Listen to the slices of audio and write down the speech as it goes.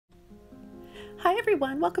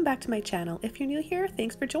everyone, welcome back to my channel. If you're new here,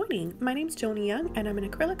 thanks for joining. My name's Joni Young and I'm an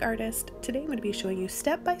acrylic artist. Today I'm going to be showing you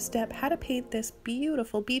step by step how to paint this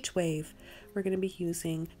beautiful beach wave. We're going to be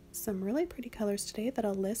using some really pretty colors today that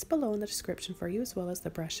I'll list below in the description for you, as well as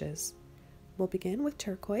the brushes. We'll begin with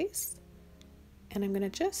turquoise, and I'm going to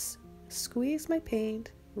just squeeze my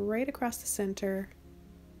paint right across the center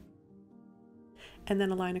and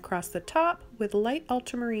then a line across the top with light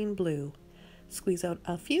ultramarine blue. Squeeze out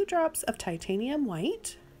a few drops of titanium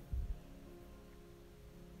white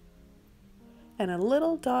and a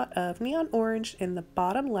little dot of neon orange in the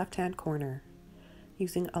bottom left hand corner.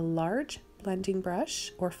 Using a large blending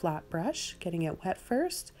brush or flat brush, getting it wet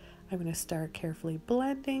first, I'm going to start carefully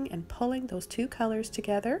blending and pulling those two colors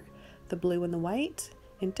together, the blue and the white,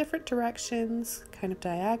 in different directions, kind of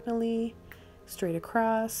diagonally, straight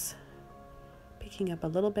across, picking up a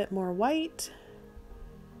little bit more white.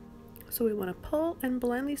 So we want to pull and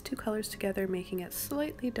blend these two colors together, making it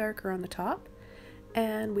slightly darker on the top.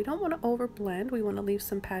 And we don't want to over blend, we want to leave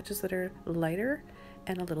some patches that are lighter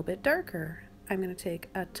and a little bit darker. I'm going to take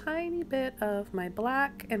a tiny bit of my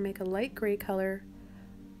black and make a light gray color,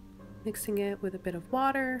 mixing it with a bit of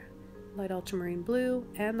water, light ultramarine blue,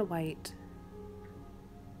 and the white.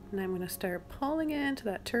 And I'm going to start pulling into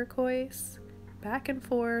that turquoise, back and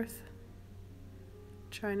forth,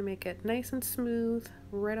 trying to make it nice and smooth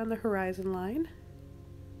right on the horizon line.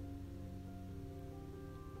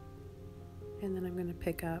 And then I'm going to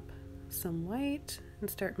pick up some white and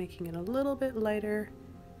start making it a little bit lighter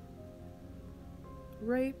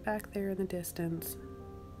right back there in the distance.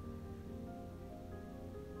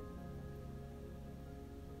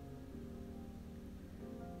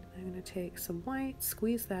 I'm going to take some white,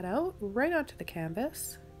 squeeze that out right onto the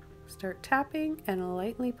canvas, start tapping and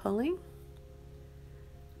lightly pulling.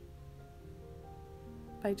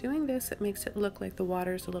 By doing this, it makes it look like the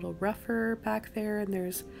water's a little rougher back there and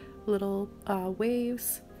there's little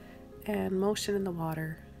waves and motion in the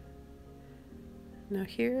water. Now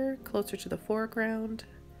here, closer to the foreground,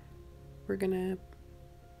 we're gonna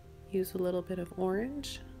use a little bit of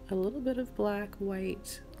orange, a little bit of black,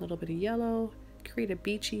 white, a little bit of yellow, create a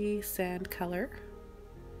beachy sand color.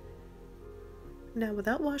 Now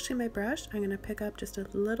without washing my brush, I'm gonna pick up just a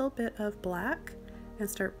little bit of black and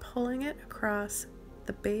start pulling it across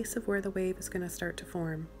the base of where the wave is going to start to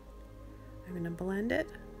form. I'm going to blend it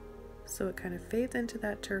so it kind of fades into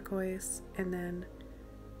that turquoise, and then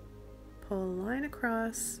pull a line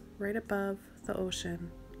across right above the ocean.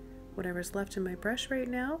 Whatever's left in my brush right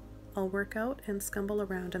now, I'll work out and scumble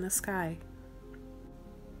around in the sky.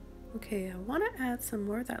 Okay, I want to add some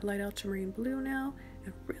more of that light ultramarine blue now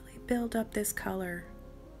and really build up this color.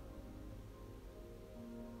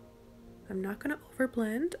 I'm not going to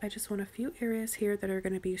overblend, I just want a few areas here that are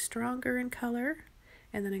going to be stronger in color,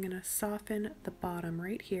 and then I'm going to soften the bottom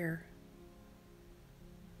right here.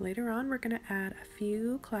 Later on we're going to add a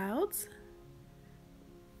few clouds.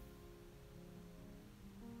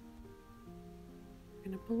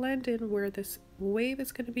 I'm going to blend in where this wave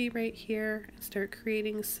is going to be right here and start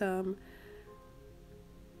creating some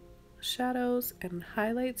shadows and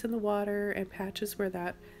highlights in the water and patches where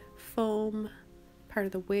that foam part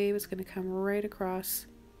of the wave is going to come right across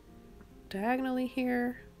diagonally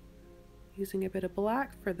here, using a bit of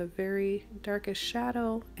black for the very darkest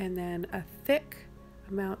shadow and then a thick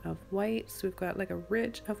amount of white. So we've got like a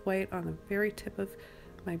ridge of white on the very tip of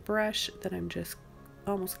my brush that I'm just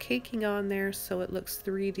almost caking on there so it looks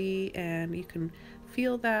 3D, and you can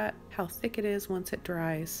feel that how thick it is once it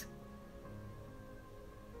dries.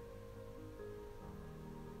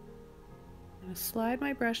 I'm going to slide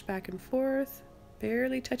my brush back and forth,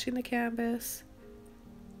 barely touching the canvas,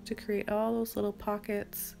 to create all those little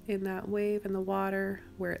pockets in that wave in the water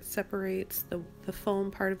where it separates, the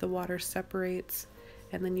foam part of the water separates,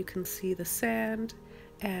 and then you can see the sand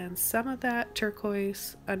and some of that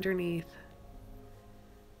turquoise underneath.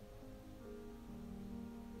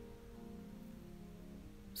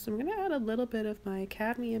 So I'm going to add a little bit of my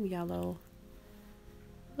cadmium yellow,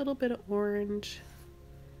 a little bit of orange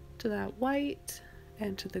to that white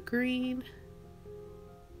and to the green.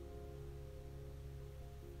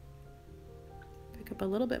 Up a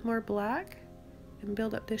little bit more black and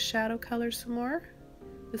build up this shadow color some more.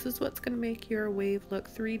 This is what's going to make your wave look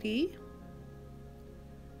 3D.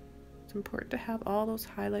 It's important to have all those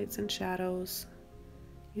highlights and shadows.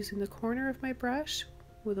 Using the corner of my brush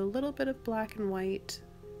with a little bit of black and white,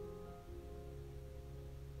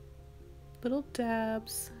 little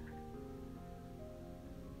dabs,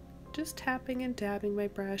 just tapping and dabbing my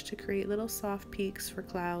brush to create little soft peaks for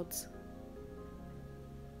clouds.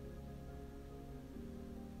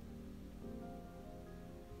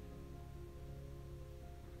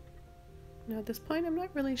 Now at this point I'm not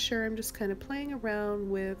really sure, I'm just kind of playing around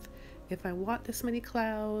with if I want this many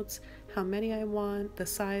clouds, how many I want, the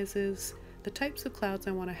sizes, the types of clouds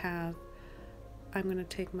I want to have. I'm going to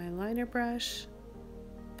take my liner brush,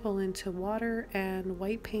 pull into water and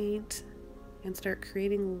white paint, and start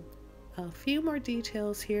creating a few more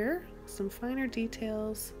details here, some finer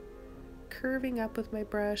details, curving up with my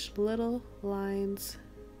brush, little lines.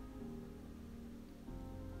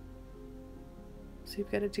 So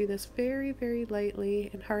you've got to do this very, very lightly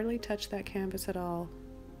and hardly touch that canvas at all.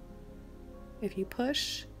 If you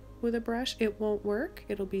push with a brush, it won't work.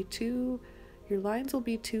 It'll be your lines will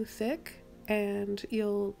be too thick and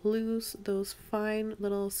you'll lose those fine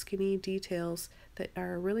little skinny details that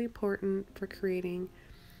are really important for creating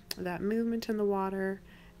that movement in the water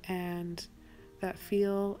and that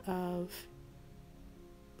feel of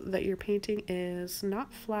that your painting is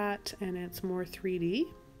not flat and it's more 3D.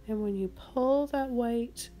 And when you pull that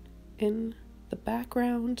white in the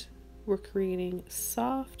background, we're creating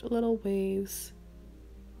soft little waves,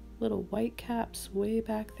 little white caps way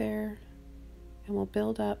back there, and we'll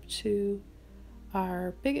build up to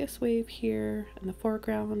our biggest wave here in the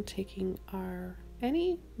foreground, taking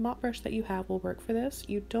any mop brush that you have will work for this.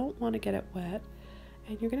 You don't want to get it wet,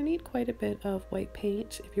 and you're going to need quite a bit of white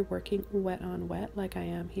paint if you're working wet on wet like I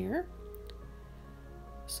am here.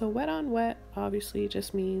 So wet on wet obviously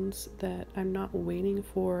just means that I'm not waiting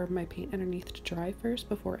for my paint underneath to dry first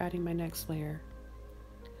before adding my next layer.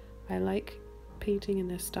 I like painting in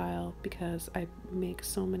this style because I make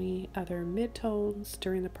so many other mid-tones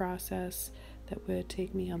during the process that would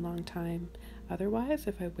take me a long time otherwise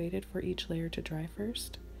if I waited for each layer to dry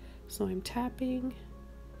first. So I'm tapping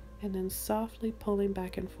and then softly pulling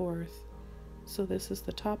back and forth. So this is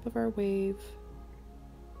the top of our wave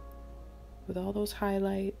with all those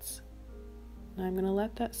highlights. And I'm going to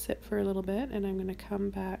let that sit for a little bit, and I'm going to come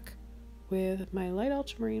back with my light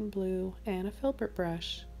ultramarine blue and a filbert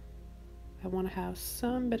brush. I want to have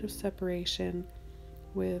some bit of separation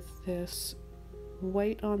with this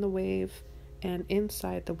white on the wave and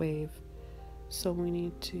inside the wave. So we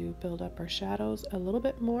need to build up our shadows a little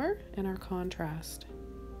bit more and our contrast.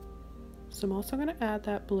 So I'm also going to add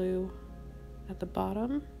that blue at the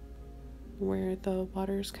bottom where the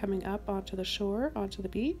water is coming up onto the shore, onto the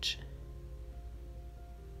beach.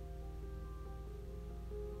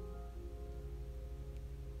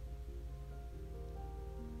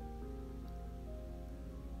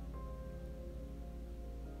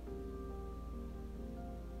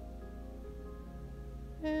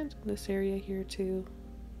 And this area here too.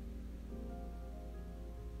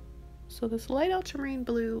 So this light ultramarine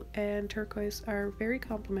blue and turquoise are very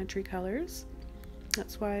complementary colors.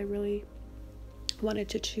 That's why I really wanted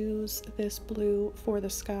to choose this blue for the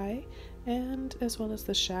sky, and as well as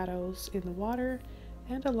the shadows in the water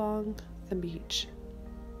and along the beach.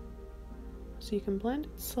 So you can blend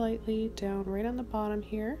it slightly down right on the bottom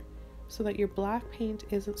here so that your black paint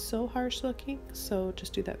isn't so harsh looking. So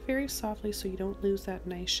just do that very softly so you don't lose that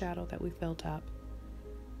nice shadow that we've built up.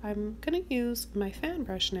 I'm going to use my fan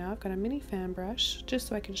brush now. I've got a mini fan brush just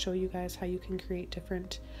so I can show you guys how you can create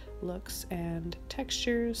different looks and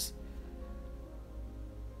textures.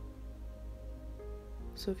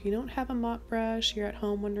 So if you don't have a mop brush, you're at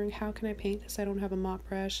home wondering how can I paint this, I don't have a mop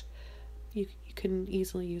brush, you can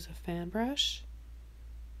easily use a fan brush.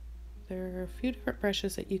 There are a few different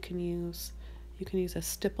brushes that you can use. You can use a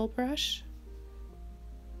stipple brush.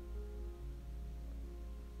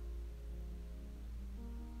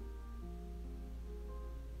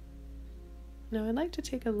 Now I'd like to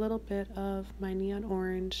take a little bit of my neon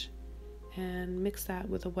orange and mix that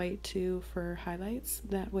with the white too for highlights.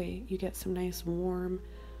 That way you get some nice warm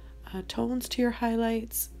tones to your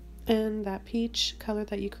highlights, and that peach color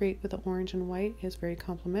that you create with the orange and white is very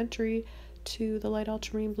complementary to the light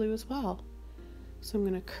ultramarine blue as well. So I'm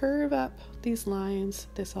going to curve up these lines.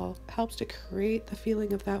 This all helps to create the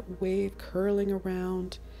feeling of that wave curling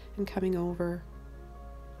around and coming over.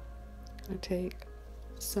 I'm going to take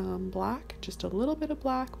some black, just a little bit of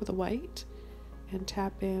black with a white, and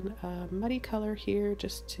tap in a muddy color here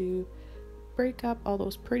just to break up all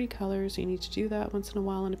those pretty colors. You need to do that once in a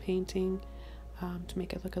while in a painting to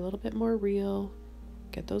make it look a little bit more real.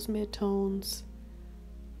 Get those mid-tones,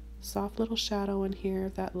 soft little shadow in here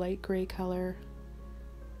of that light gray color,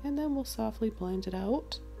 and then we'll softly blend it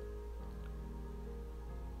out.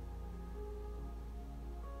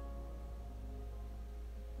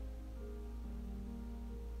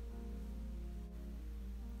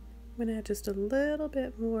 I'm going to add just a little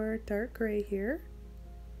bit more dark gray here,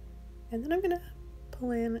 and then I'm going to pull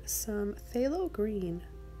in some phthalo green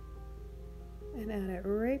and add it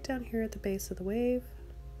right down here at the base of the wave.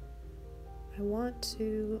 I want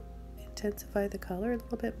to intensify the color a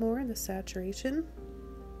little bit more in the saturation.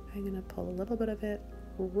 I'm going to pull a little bit of it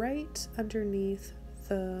right underneath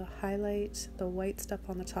the highlight, the white stuff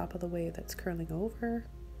on the top of the wave that's curling over.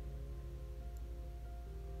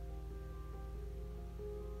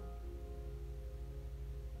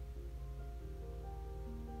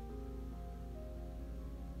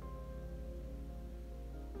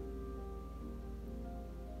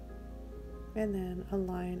 And then a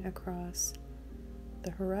line across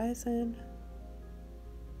the horizon.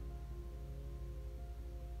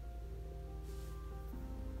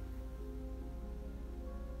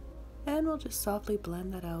 And we'll just softly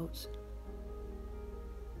blend that out.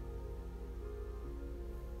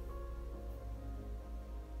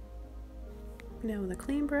 Now with a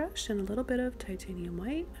clean brush and a little bit of titanium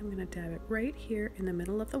white, I'm going to dab it right here in the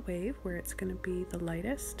middle of the wave where it's going to be the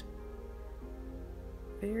lightest.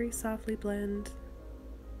 Very softly blend,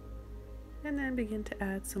 and then begin to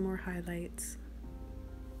add some more highlights.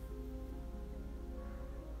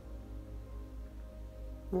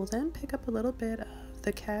 We'll then pick up a little bit of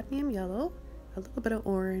the cadmium yellow, a little bit of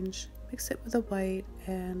orange, mix it with the white,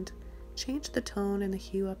 and change the tone and the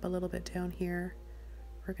hue up a little bit down here.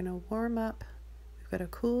 We're going to warm up. We've got a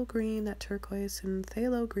cool green, that turquoise and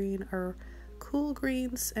phthalo green are cool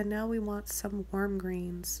greens, and now we want some warm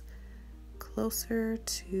greens closer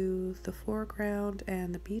to the foreground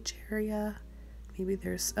and the beach area. Maybe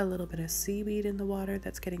there's a little bit of seaweed in the water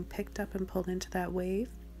that's getting picked up and pulled into that wave.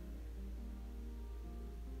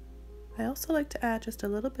 I also like to add just a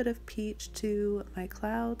little bit of peach to my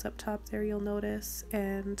clouds up top there, you'll notice,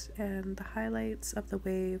 and the highlights of the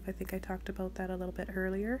wave. I think I talked about that a little bit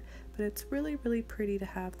earlier, but it's really pretty to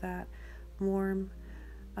have that warm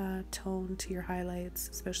tone to your highlights,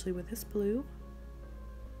 especially with this blue.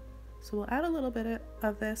 So we'll add a little bit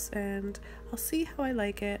of this and I'll see how I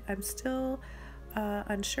like it. I'm still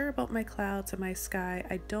unsure about my clouds and my sky.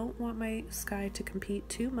 I don't want my sky to compete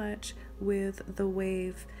too much with the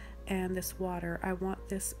wave and this water. I want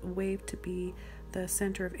this wave to be the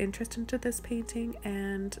center of interest into this painting,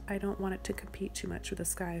 and I don't want it to compete too much with the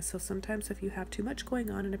sky. So sometimes if you have too much going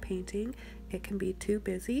on in a painting, it can be too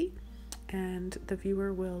busy and the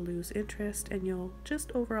viewer will lose interest, and you'll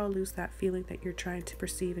just overall lose that feeling that you're trying to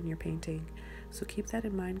perceive in your painting. So keep that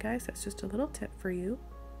in mind, guys. That's just a little tip for you.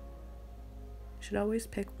 You should always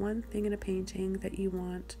pick one thing in a painting that you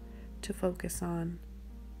want to focus on.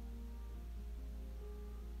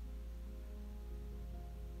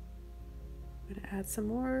 I'm going to add some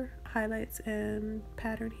more highlights and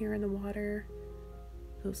pattern here in the water.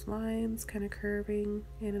 Those lines kind of curving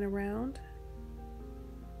in and around.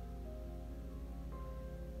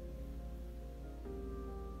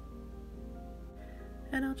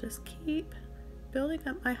 And I'll just keep building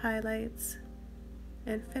up my highlights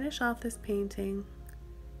and finish off this painting.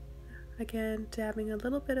 Again, dabbing a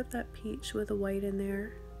little bit of that peach with the white in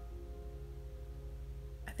there.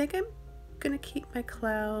 I think I'm gonna keep my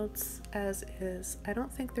clouds as is. I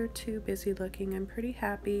don't think they're too busy looking. I'm pretty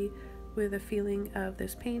happy with the feeling of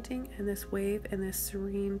this painting and this wave and this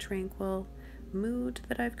serene, tranquil mood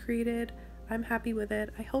that I've created. I'm happy with it.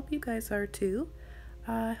 I hope you guys are too.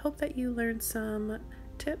 I hope that you learned some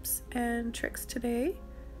tips and tricks today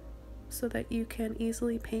so that you can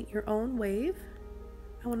easily paint your own wave.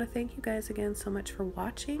 I want to thank you guys again so much for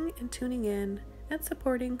watching and tuning in and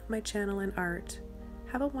supporting my channel and art.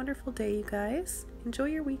 Have a wonderful day, you guys. Enjoy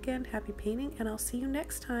your weekend, happy painting, and I'll see you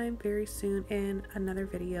next time very soon in another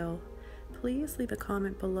video. Please leave a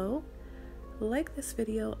comment below, like this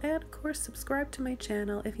video, and of course subscribe to my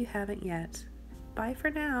channel if you haven't yet. Bye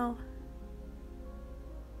for now.